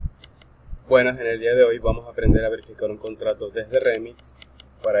Buenas, en el día de hoy vamos a aprender a verificar un contrato desde Remix.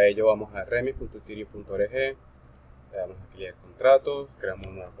 Para ello vamos a remix.ethereum.org, le damos aquí a contratos, creamos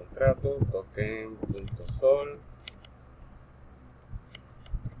un nuevo contrato, token.sol,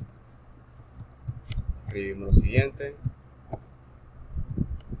 escribimos lo siguiente,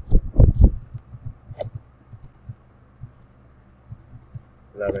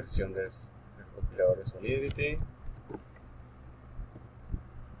 la versión del compilador de Solidity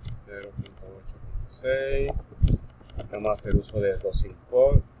 0.8.6. Vamos a hacer uso de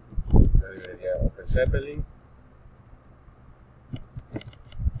 2.5 la librería OpenZeppelin.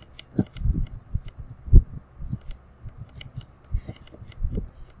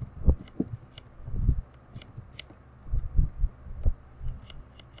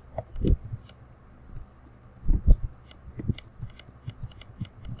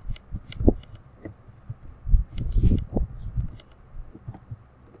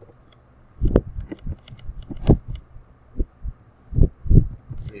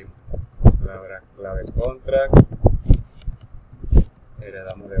 Palabra clave contract,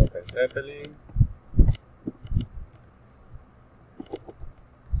 heredamos de OpenZeppelin,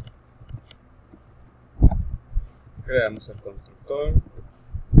 creamos el constructor,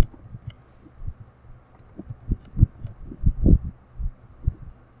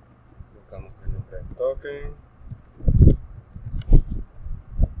 buscamos el nombre del token,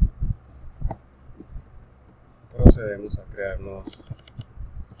 procedemos a crearnos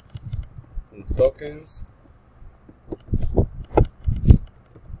unos tokens,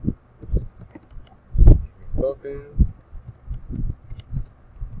 ok,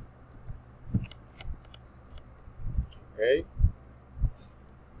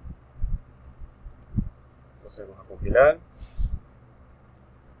 procedemos a compilar,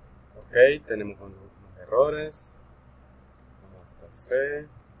 ok, tenemos unos errores, como esta C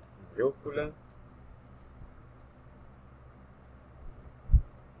mayúscula,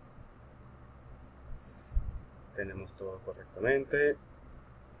 tenemos todo correctamente,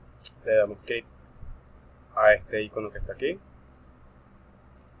 le damos clic a este icono que está aquí,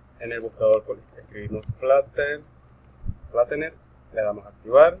 en el buscador escribimos flattener, le damos a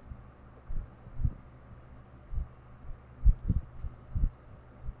activar,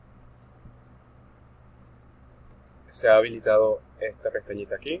 se ha habilitado esta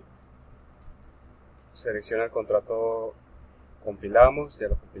pestañita aquí, selecciona el contrato, compilamos, ya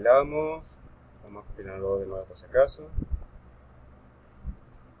lo compilamos, vamos a compilarlo de nuevo por si acaso,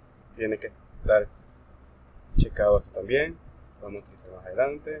 tiene que estar checado esto también, vamos a utilizar más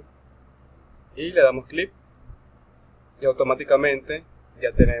adelante, y le damos clic y automáticamente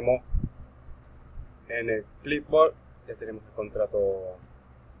ya tenemos en el clipboard, ya tenemos el contrato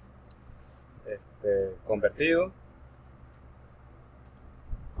convertido.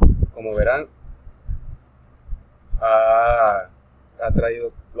 Como verán, ha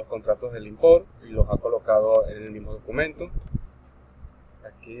traído los contratos del import y los ha colocado en el mismo documento.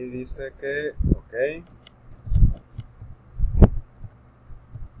 Aquí dice que ok,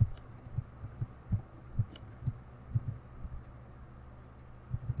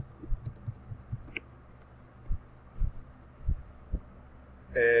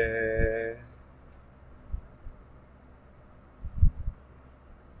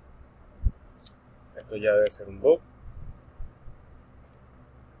 esto ya debe ser un bug.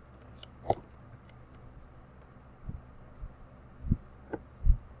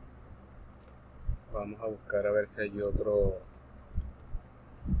 Vamos a buscar a ver si hay otro.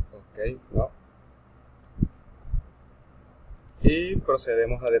 Ok, no. Y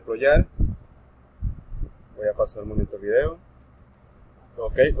procedemos a deployar. Voy a pasar un momento el video.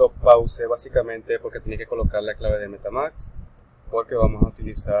 Ok, lo pausé básicamente porque tenía que colocar la clave de MetaMask, porque vamos a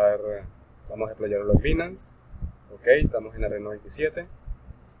deployar los Binance. Ok, estamos en la red 97,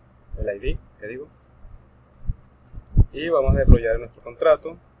 el ID, ¿qué digo? Y vamos a deployar nuestro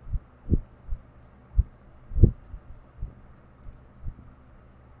contrato.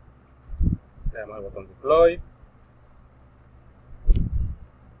 Le damos al botón Deploy,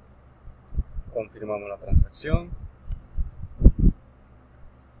 confirmamos la transacción.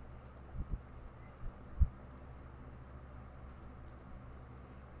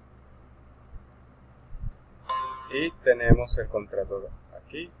 Y tenemos el contrato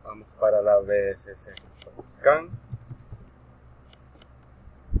aquí. Vamos para la bscscan.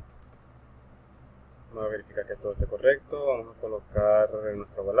 Vamos a verificar que todo esté correcto. Vamos a colocar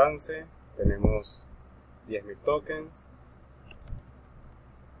nuestro balance. Tenemos 10.000 tokens.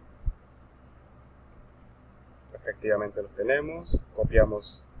 Efectivamente los tenemos.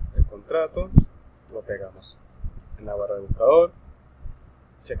 Copiamos el contrato, lo pegamos en la barra de buscador.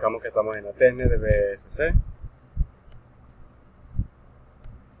 checamos que estamos en Aprende de BSC.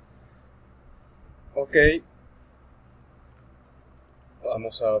 Ok,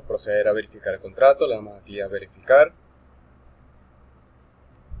 vamos a proceder a verificar el contrato. Le damos aquí a verificar.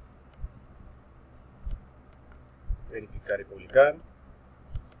 Verificar y publicar.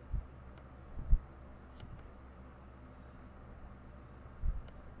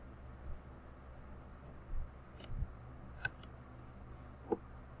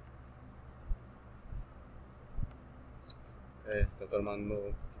 Está tomando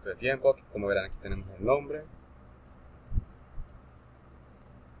un poquito de tiempo. Como verán, aquí tenemos el nombre.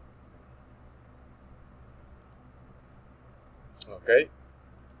 Ok.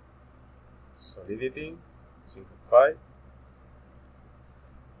 Solidity 5.5.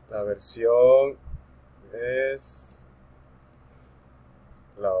 La versión es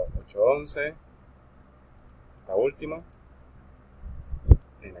la 8.11. La última.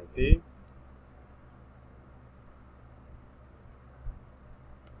 NIT.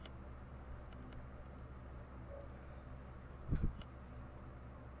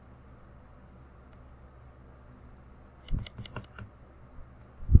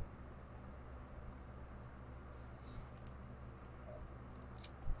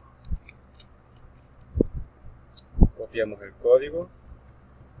 Copiamos el código,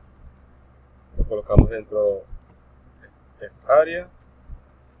 lo colocamos dentro de esta área.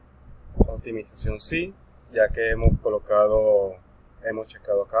 Optimización sí, ya que hemos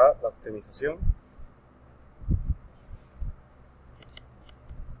checado acá la optimización.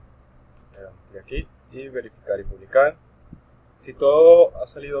 Le damos clic aquí y verificar y publicar. Si todo ha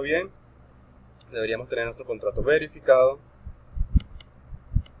salido bien, deberíamos tener nuestro contrato verificado.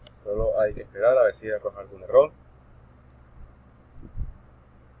 Solo hay que esperar a ver si arroja algún error.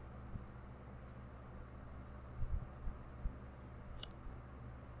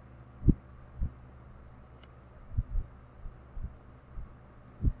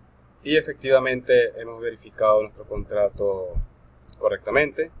 Y efectivamente hemos verificado nuestro contrato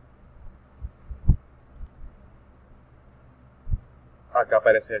correctamente. Acá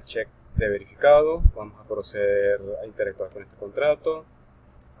aparece el check de verificado. Vamos a proceder a interactuar con este contrato.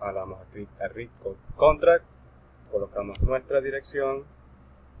 Le damos a Read Contract. Colocamos nuestra dirección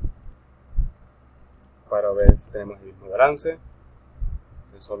para ver si tenemos el mismo balance,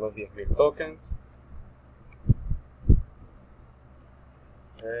 que son los 10.000 tokens.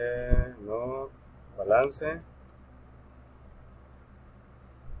 No, balance.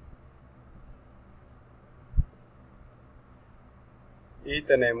 Y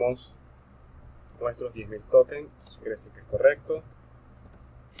tenemos nuestros 10.000 tokens, eso quiere decir que es correcto.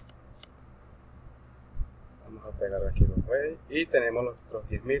 Vamos a pegar aquí los way. Y tenemos nuestros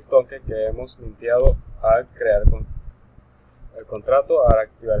 10.000 tokens que hemos minteado al crear el contrato, al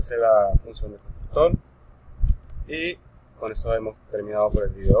activarse la función de constructor. Y con eso hemos terminado por el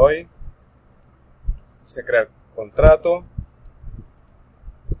video de hoy. Se crea el contrato,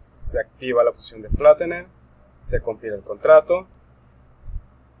 se activa la función de flattener, se compila el contrato,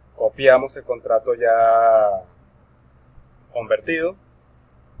 copiamos el contrato ya convertido,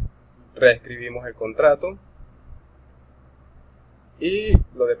 reescribimos el contrato y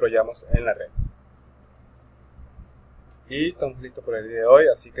lo deployamos en la red. Y estamos listos por el video de hoy,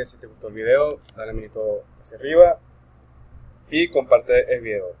 así que si te gustó el video, dale un minuto hacia arriba y comparte el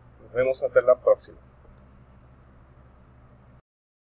video. Nos vemos hasta la próxima.